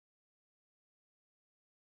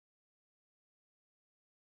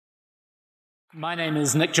My name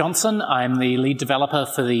is Nick Johnson. I'm the lead developer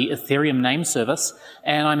for the Ethereum Name Service,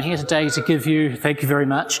 and I'm here today to give you, thank you very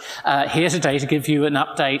much, here today to give you an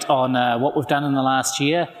update on what we've done in the last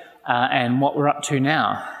year and what we're up to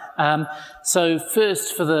now. So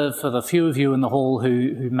first, for the few of you in the hall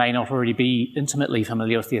who may not already be intimately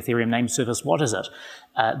familiar with the Ethereum Name Service, what is it?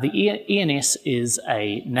 The ENS is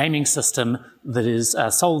a naming system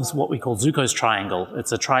that solves what we call Zuko's triangle.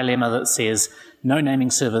 It's a trilemma that says no naming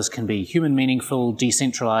service can be human meaningful,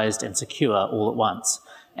 decentralized, and secure all at once.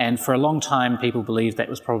 And for a long time, people believed that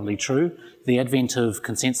was probably true. The advent of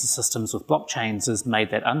consensus systems with blockchains has made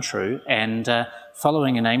that untrue, and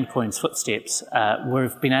following in Namecoin's footsteps,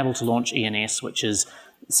 we've been able to launch ENS, which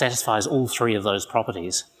satisfies all three of those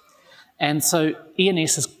properties. And so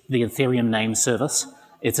ENS is the Ethereum Name Service.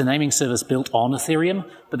 It's a naming service built on Ethereum,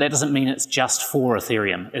 but that doesn't mean it's just for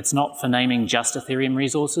Ethereum. It's not for naming just Ethereum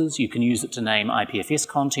resources. You can use it to name IPFS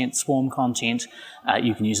content, Swarm content.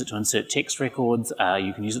 You can use it to insert text records.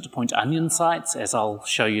 You can use it to point to onion sites, as I'll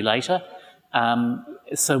show you later.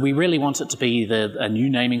 So we really want it to be a new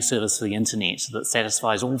naming service for the internet that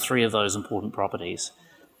satisfies all three of those important properties.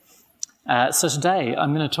 So today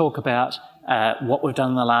I'm going to talk about what we've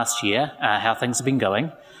done in the last year, how things have been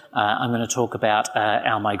going. I'm going to talk about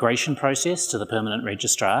our migration process to the permanent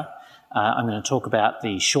registrar. I'm going to talk about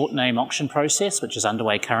the short name auction process, which is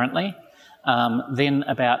underway currently. Then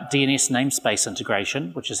about DNS namespace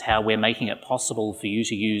integration, which is how we're making it possible for you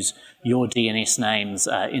to use your DNS names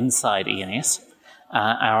inside ENS.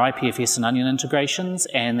 Our IPFS and Onion integrations,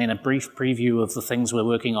 and then a brief preview of the things we're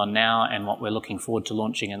working on now and what we're looking forward to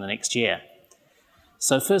launching in the next year.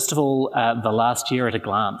 So first of all, the last year at a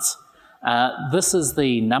glance. This is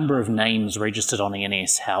the number of names registered on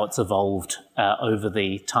ENS, how it's evolved over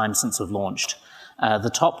the time since we've launched.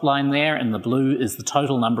 The top line there in the blue is the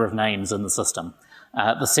total number of names in the system.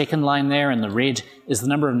 The second line there in the red is the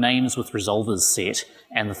number of names with resolvers set,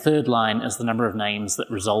 and the third line is the number of names that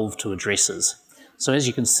resolve to addresses. So as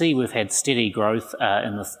you can see, we've had steady growth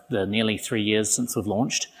in the nearly 3 years since we've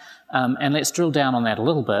launched. And let's drill down on that a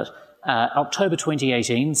little bit. October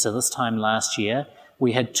 2018, so this time last year,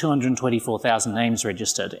 we had 224,000 names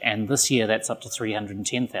registered, and this year that's up to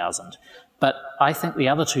 310,000. But I think the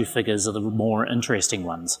other two figures are the more interesting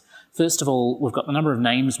ones. First of all, we've got the number of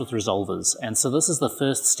names with resolvers, and so this is the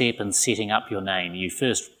first step in setting up your name. You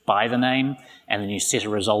first buy the name, and then you set a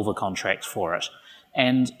resolver contract for it.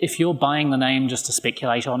 And if you're buying the name just to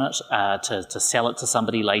speculate on it, to sell it to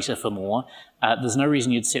somebody later for more, there's no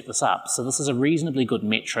reason you'd set this up. So this is a reasonably good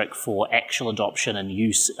metric for actual adoption and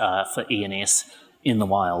use for ENS in the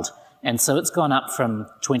wild. And so it's gone up from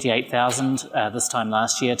 28,000 this time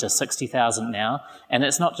last year to 60,000 now. And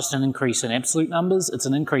it's not just an increase in absolute numbers, it's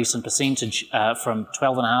an increase in percentage from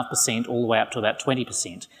 12.5% all the way up to about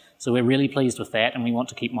 20%. So we're really pleased with that, and we want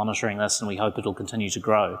to keep monitoring this, and we hope it'll continue to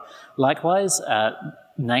grow. Likewise,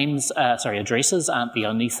 addresses aren't the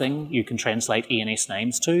only thing you can translate ENS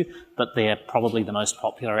names to, but they're probably the most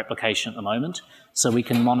popular application at the moment. So we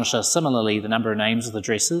can monitor similarly the number of names with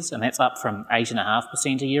addresses, and that's up from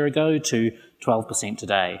 8.5% a year ago to 12%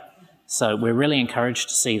 today. So we're really encouraged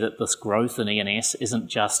to see that this growth in ENS isn't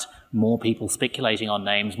just more people speculating on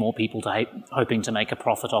names, more people hoping to make a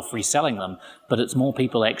profit off reselling them, but it's more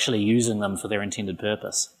people actually using them for their intended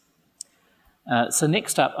purpose. So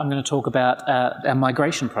next up, I'm going to talk about our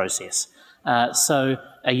migration process. On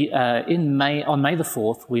May the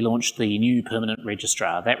 4th, we launched the new permanent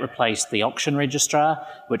registrar. That replaced the auction registrar,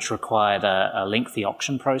 which required a lengthy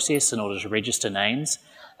auction process in order to register names,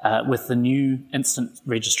 with the new instant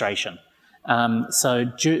registration. When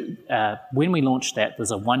we launched that,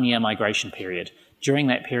 there's a 1-year migration period. During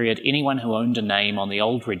that period, anyone who owned a name on the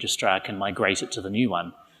old registrar can migrate it to the new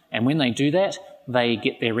one. And when they do that, they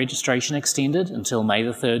get their registration extended until May the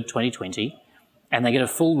 3rd, 2020, and they get a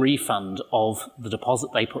full refund of the deposit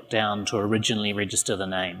they put down to originally register the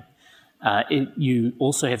name. You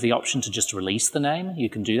also have the option to just release the name. You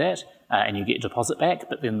can do that, and you get your deposit back,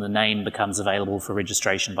 but then the name becomes available for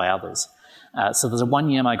registration by others. So there's a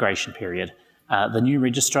 1-year migration period. The new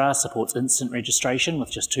registrar supports instant registration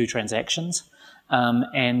with just 2 transactions.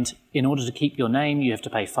 And in order to keep your name, you have to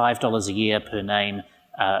pay $5 a year per name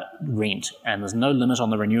rent, and there's no limit on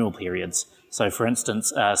the renewal periods. So for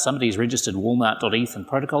instance, somebody's registered Walmart.eth and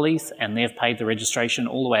Protocol ETH, and they've paid the registration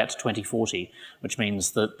all the way out to 2040, which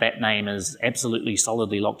means that that name is absolutely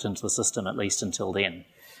solidly locked into the system, at least until then.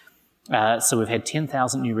 So we've had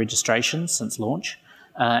 10,000 new registrations since launch.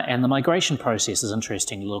 And the migration process is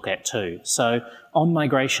interesting to look at too. So on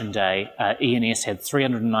migration day, ENS had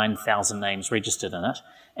 309,000 names registered in it,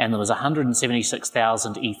 and there was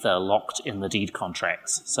 176,000 Ether locked in the deed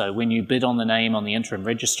contracts. So when you bid on the name on the interim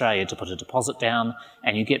registrar, you had to put a deposit down,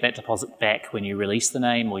 and you get that deposit back when you release the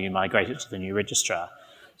name or you migrate it to the new registrar.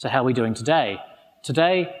 So how are we doing today?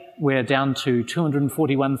 Today, we're down to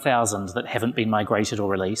 241,000 that haven't been migrated or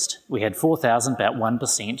released. We had 4,000, about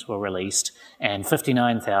 1% were released, and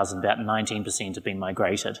 59,000, about 19% have been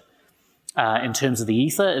migrated. In terms of the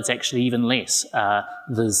Ether, it's actually even less.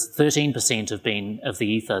 There's 13% of the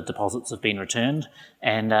Ether deposits have been returned,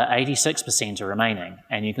 and 86% are remaining.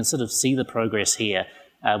 And you can sort of see the progress here.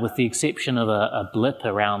 With the exception of a blip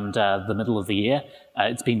around the middle of the year,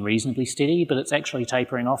 it's been reasonably steady, but it's actually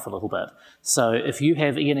tapering off a little bit. So if you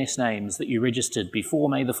have ENS names that you registered before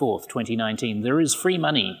May the 4th, 2019, there is free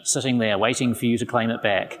money sitting there waiting for you to claim it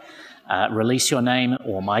back. Release your name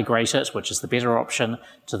or migrate it, which is the better option,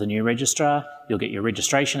 to the new registrar. You'll get your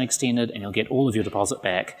registration extended and you'll get all of your deposit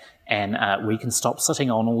back, and we can stop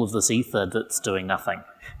sitting on all of this Ether that's doing nothing.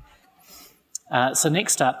 So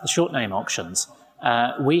next up, the short name auctions.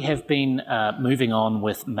 We have been moving on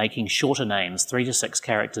with making shorter names, 3 to 6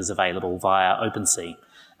 characters, available via OpenSea.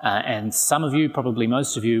 And some of you, probably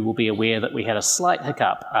most of you, will be aware that we had a slight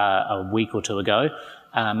hiccup a week or two ago,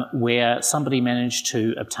 where somebody managed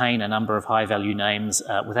to obtain a number of high-value names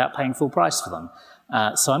without paying full price for them.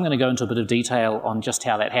 So I'm going to go into a bit of detail on just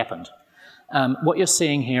how that happened. What you're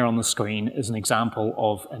seeing here on the screen is an example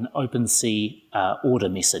of an OpenSea order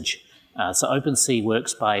message. So OpenSea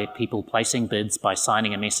works by people placing bids by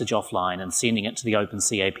signing a message offline and sending it to the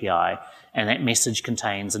OpenSea API, and that message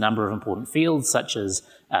contains a number of important fields such as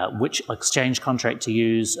which exchange contract to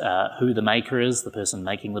use, who the maker is, the person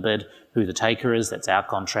making the bid, who the taker is, that's our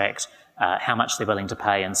contract, how much they're willing to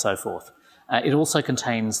pay, and so forth. It also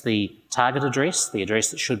contains the target address, the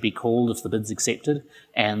address that should be called if the bid's accepted,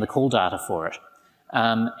 and the call data for it.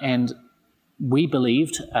 And we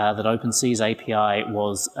believed that OpenSea's API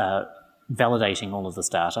was validating all of this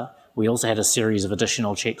data. We also had a series of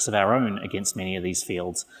additional checks of our own against many of these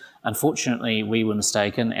fields. Unfortunately, we were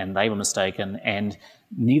mistaken and they were mistaken, and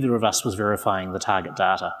neither of us was verifying the target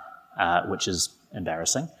data, which is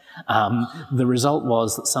embarrassing. The result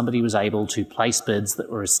was that somebody was able to place bids that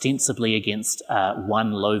were ostensibly against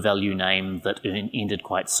one low-value name that ended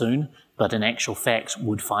quite soon, but in actual fact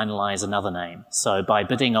would finalize another name. So by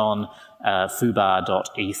bidding on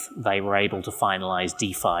foobar.eth, they were able to finalize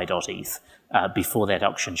defi.eth before that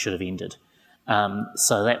auction should have ended.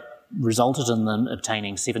 So that resulted in them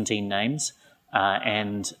obtaining 17 names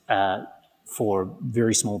and for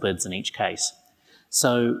very small bids in each case.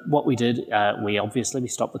 So what we did, we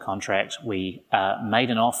stopped the contract. We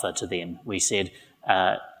made an offer to them. We said,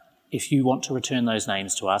 if you want to return those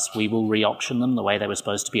names to us, we will re-auction them the way they were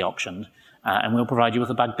supposed to be auctioned, and we'll provide you with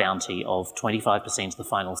a bug bounty of 25% of the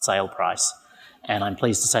final sale price. And I'm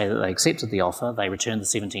pleased to say that they accepted the offer. They returned the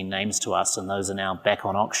 17 names to us, and those are now back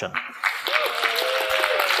on auction.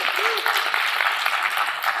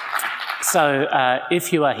 So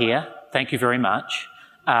if you are here, thank you very much.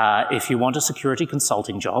 If you want a security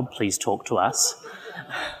consulting job, please talk to us.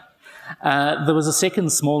 There was a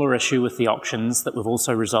second smaller issue with the auctions that we've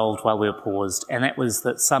also resolved while we were paused, and that was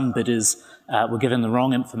that some bidders were given the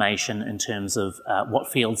wrong information in terms of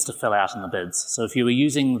what fields to fill out in the bids. So if you were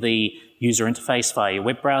using the user interface via your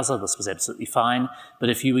web browser, this was absolutely fine.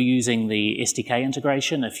 But if you were using the SDK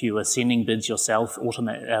integration, if you were sending bids yourself with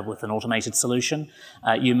an automated solution,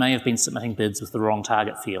 you may have been submitting bids with the wrong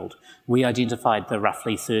target field. We identified the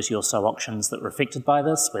roughly 30 or so auctions that were affected by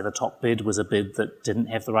this, where the top bid was a bid that didn't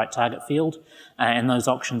have the right target field, and those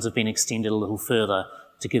auctions have been extended a little further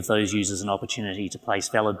to give those users an opportunity to place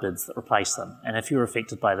valid bids that replace them. And if you're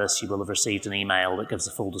affected by this, you will have received an email that gives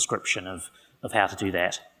a full description of how to do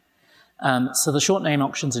that. So the short name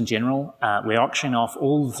auctions in general, we're auctioning off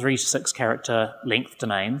all the 3 to 6 character length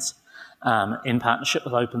domains in partnership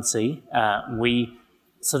with OpenSea. We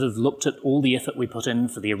sort of looked at all the effort we put in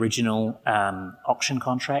for the original auction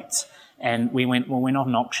contracts, and we went, well, we're not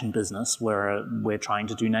an auction business, we're trying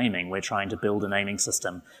to do naming, we're trying to build a naming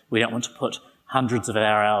system. We don't want to put hundreds of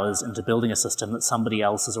our hours into building a system that somebody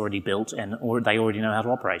else has already built and they already know how to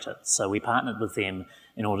operate it. So we partnered with them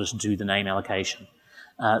in order to do the name allocation.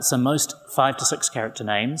 So most 5 to 6 character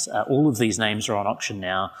names, all of these names are on auction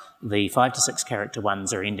now. The 5 to 6 character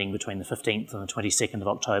ones are ending between the 15th and the 22nd of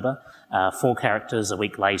October. 4 characters a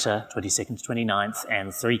week later, 22nd to 29th,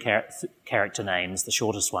 and 3 character names, the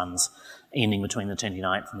shortest ones, ending between the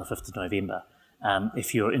 29th and the 5th of November.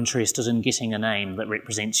 If you're interested in getting a name that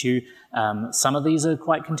represents you, some of these are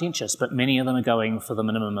quite contentious, but many of them are going for the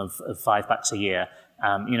minimum of $5 a year.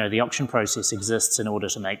 You know, the auction process exists in order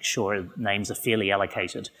to make sure names are fairly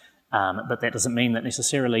allocated. But that doesn't mean that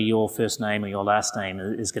necessarily your first name or your last name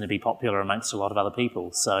is going to be popular amongst a lot of other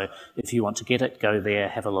people. So if you want to get it, go there,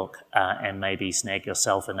 have a look, and maybe snag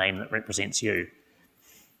yourself a name that represents you.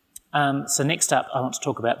 So next up, I want to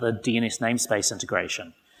talk about the DNS namespace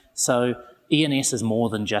integration. So ENS is more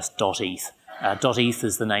than just .eth. .eth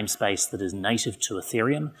is the namespace that is native to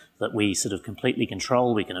Ethereum, that we sort of completely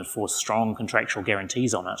control. We can enforce strong contractual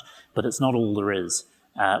guarantees on it, but it's not all there is.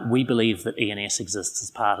 We believe that ENS exists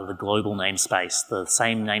as part of the global namespace, the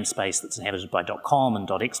same namespace that's inhabited by .com and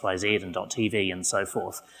 .xyz and .tv and so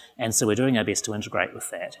forth. And so we're doing our best to integrate with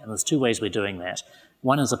that. And there's two ways we're doing that.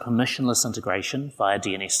 One is a permissionless integration via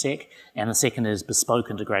DNSSEC, and the second is bespoke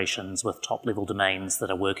integrations with top-level domains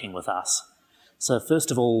that are working with us. So first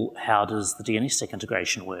of all, how does the DNSSEC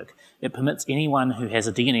integration work? It permits anyone who has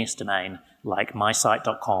a DNS domain, like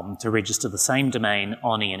mysite.com, to register the same domain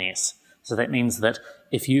on ENS. So that means that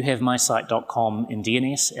if you have mysite.com in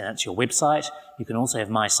DNS and it's your website, you can also have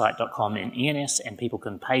mysite.com in ENS, and people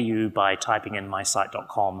can pay you by typing in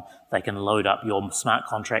mysite.com. They can load up your smart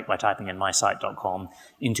contract by typing in mysite.com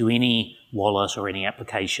into any wallet or any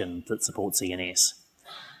application that supports ENS.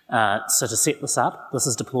 So to set this up, this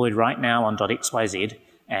is deployed right now on .xyz,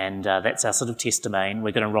 and that's our sort of test domain.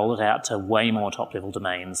 We're going to roll it out to way more top-level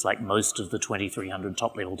domains, like most of the 2,300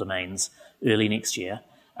 top-level domains, early next year.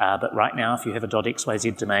 But right now, if you have a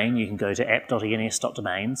 .xyz domain, you can go to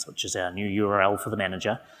app.ens.domains, which is our new URL for the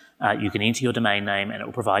manager. You can enter your domain name, and it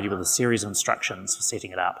will provide you with a series of instructions for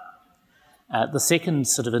setting it up. The second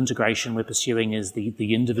sort of integration we're pursuing is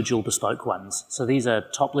the individual bespoke ones. So these are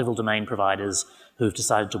top-level domain providers who've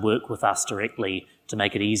decided to work with us directly to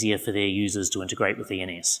make it easier for their users to integrate with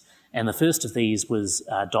ENS. And the first of these was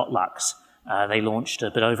 .lux. They launched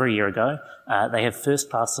a bit over a year ago. They have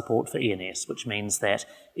first-class support for ENS, which means that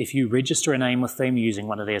if you register a name with them using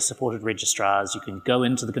one of their supported registrars, you can go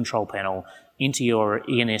into the control panel, enter your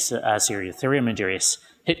ENS series Ethereum address,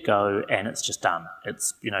 hit go, and it's just done.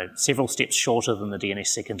 It's, you know, several steps shorter than the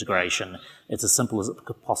DNSSEC integration. It's as simple as it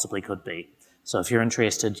possibly could be. So if you're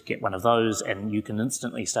interested, get one of those, and you can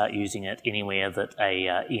instantly start using it anywhere that a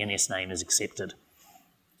ENS name is accepted.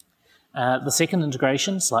 The second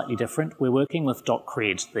integration, slightly different. We're working with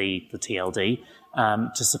 .cred, the TLD,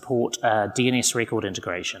 to support DNS record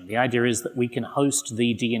integration. The idea is that we can host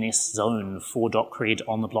the DNS zone for .cred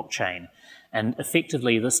on the blockchain. And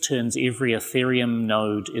effectively, this turns every Ethereum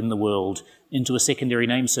node in the world into a secondary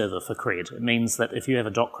name server for cred. It means that if you have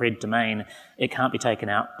a .cred domain, it can't be taken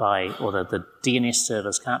out by, or the DNS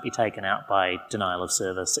service can't be taken out by denial of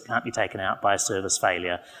service. It can't be taken out by a service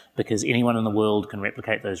failure, because anyone in the world can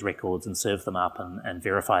replicate those records and serve them up and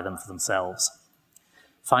verify them for themselves.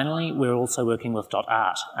 Finally, we're also working with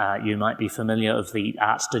 .art. You might be familiar of the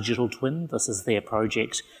Art Digital Twin. This is their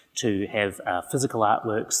project to have physical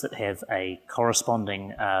artworks that have a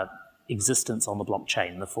corresponding existence on the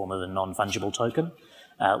blockchain in the form of a non-fungible token.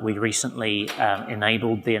 We recently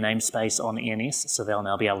enabled their namespace on ENS, so they'll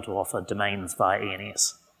now be able to offer domains via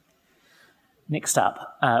ENS. Next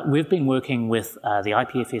up, we've been working with the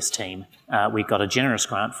IPFS team. We got a generous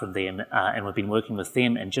grant from them, and we've been working with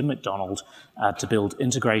them and Jim McDonald to build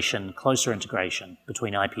integration, closer integration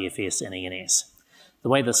between IPFS and ENS. The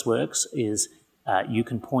way this works is you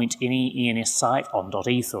can point any ENS site on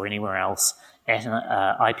 .eth or anywhere else at an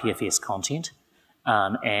IPFS content,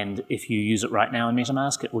 and if you use it right now in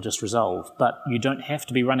MetaMask, it will just resolve. But you don't have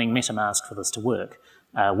to be running MetaMask for this to work.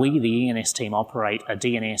 We, the ENS team, operate a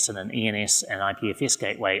DNS and an ENS and IPFS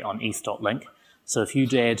gateway on eth.link. So if you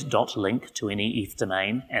add .link to any ETH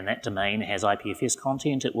domain, and that domain has IPFS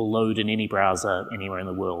content, it will load in any browser anywhere in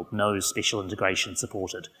the world. No special integration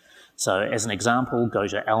supported. So as an example, go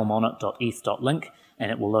to almonic.eth.link,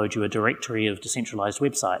 and it will load you a directory of decentralized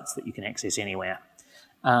websites that you can access anywhere.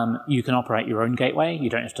 You can operate your own gateway. You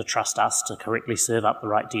don't have to trust us to correctly serve up the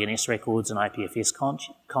right DNS records and IPFS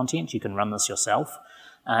content. You can run this yourself.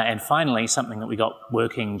 And finally, something that we got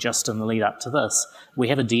working just in the lead up to this, we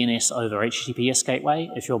have a DNS over HTTPS gateway.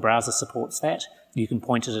 If your browser supports that, you can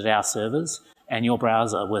point it at our servers, and your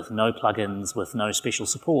browser, with no plugins, with no special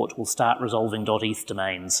support, will start resolving .eth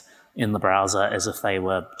domains in the browser as if they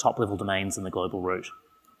were top-level domains in the global root.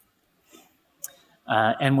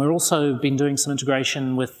 And we've also been doing some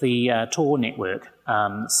integration with the Tor network.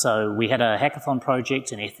 So we had a hackathon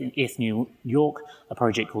project in ETH New York, a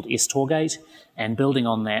project called sTorgate, and building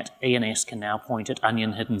on that, ENS can now point at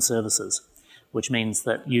onion hidden services, which means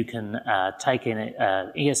that you can take an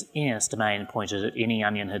ENS domain and point it at any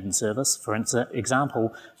onion hidden service. For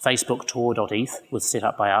example, Facebook Tor.eth was set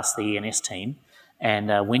up by us, the ENS team,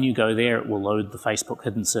 And when you go there, it will load the Facebook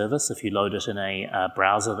hidden service if you load it in a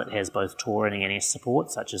browser that has both Tor and ENS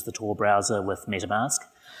support, such as the Tor browser with MetaMask.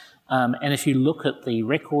 And if you look at the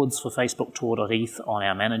records for Facebook Tor.eth on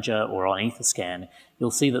our manager or on Etherscan,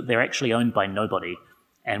 you'll see that they're actually owned by nobody.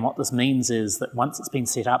 And what this means is that once it's been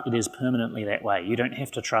set up, it is permanently that way. You don't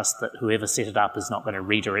have to trust that whoever set it up is not going to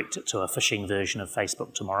redirect it to a phishing version of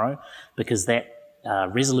Facebook tomorrow, because that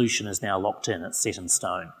resolution is now locked in, it's set in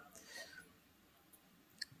stone.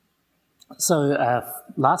 So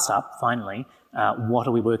last up, finally, what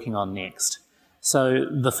are we working on next? So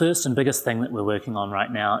the first and biggest thing that we're working on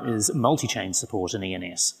right now is multi-chain support in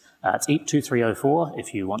ENS. It's EAP 2304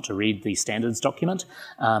 if you want to read the standards document,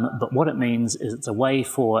 but what it means is it's a way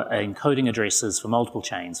for encoding addresses for multiple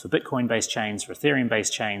chains, for Bitcoin-based chains, for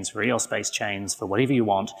Ethereum-based chains, for EOS-based chains, for whatever you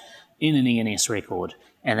want in an ENS record.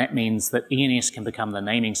 And that means that ENS can become the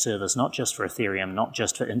naming service not just for Ethereum, not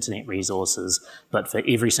just for internet resources, but for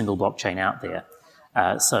every single blockchain out there.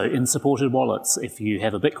 So in supported wallets, if you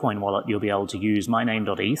have a Bitcoin wallet, you'll be able to use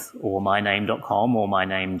myname.eth or myname.com or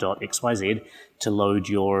myname.xyz to load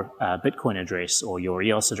your Bitcoin address or your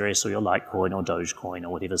EOS address or your Litecoin or Dogecoin or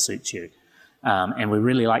whatever suits you. And we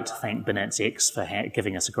really like to thank Binance X for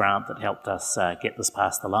giving us a grant that helped us get this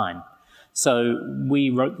past the line. So we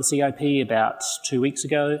wrote the CIP about 2 weeks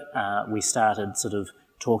ago. We started sort of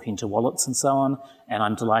talking to wallets and so on, and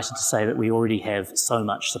I'm delighted to say that we already have so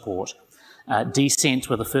much support. Decent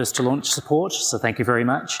were the first to launch support, so thank you very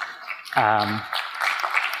much. And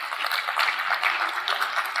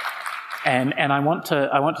I want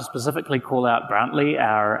to specifically call out Brantley,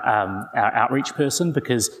 our outreach person,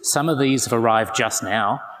 because some of these have arrived just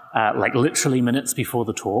now, like literally minutes before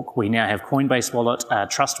the talk. We now have Coinbase Wallet,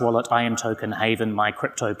 Trust Wallet, IM Token, Haven,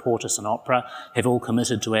 MyCrypto, Portis, and Opera have all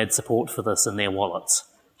committed to add support for this in their wallets,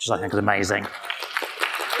 which I think is amazing.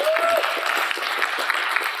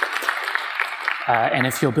 And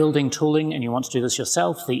if you're building tooling and you want to do this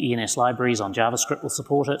yourself, the ENS libraries on JavaScript will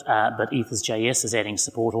support it, but Ethers.js is adding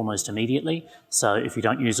support almost immediately. So if you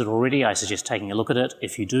don't use it already, I suggest taking a look at it.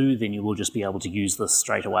 If you do, then you will just be able to use this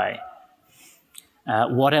straight away.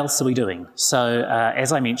 What else are we doing? So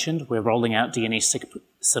as I mentioned, we're rolling out DNS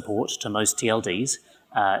support to most TLDs.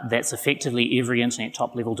 That's effectively every internet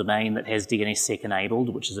top-level domain that has DNSSEC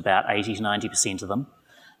enabled, which is about 80 to 90% of them.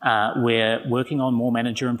 We're working on more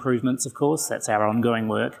manager improvements, of course. That's our ongoing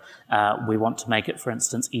work. We want to make it, for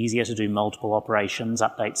instance, easier to do multiple operations,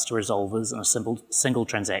 updates to resolvers in a single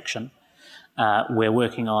transaction. We're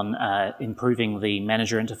working on improving the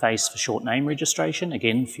manager interface for short name registration.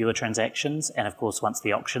 Again, fewer transactions. And of course, once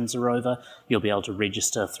the auctions are over, you'll be able to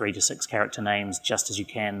register 3 to 6 character names just as you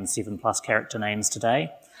can 7+ character names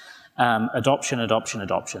today. Adoption. It's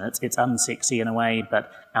unsexy in a way,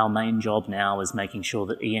 but our main job now is making sure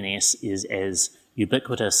that ENS is as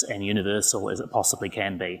ubiquitous and universal as it possibly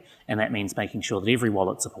can be. And that means making sure that every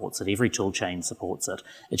wallet supports it, every toolchain supports it.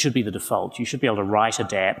 It should be the default. You should be able to write a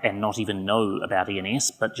dApp and not even know about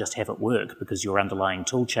ENS, but just have it work because your underlying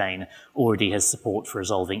toolchain already has support for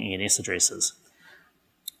resolving ENS addresses.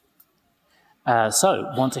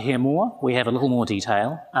 So, want to hear more? We have a little more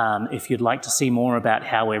detail. If you'd like to see more about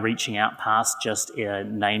how we're reaching out past just a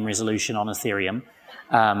name resolution on Ethereum,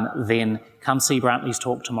 then come see Brantley's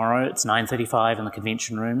talk tomorrow. It's 9:35 in the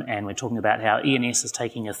convention room, and we're talking about how ENS is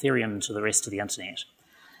taking Ethereum to the rest of the internet.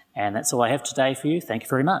 And that's all I have today for you. Thank you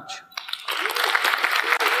very much.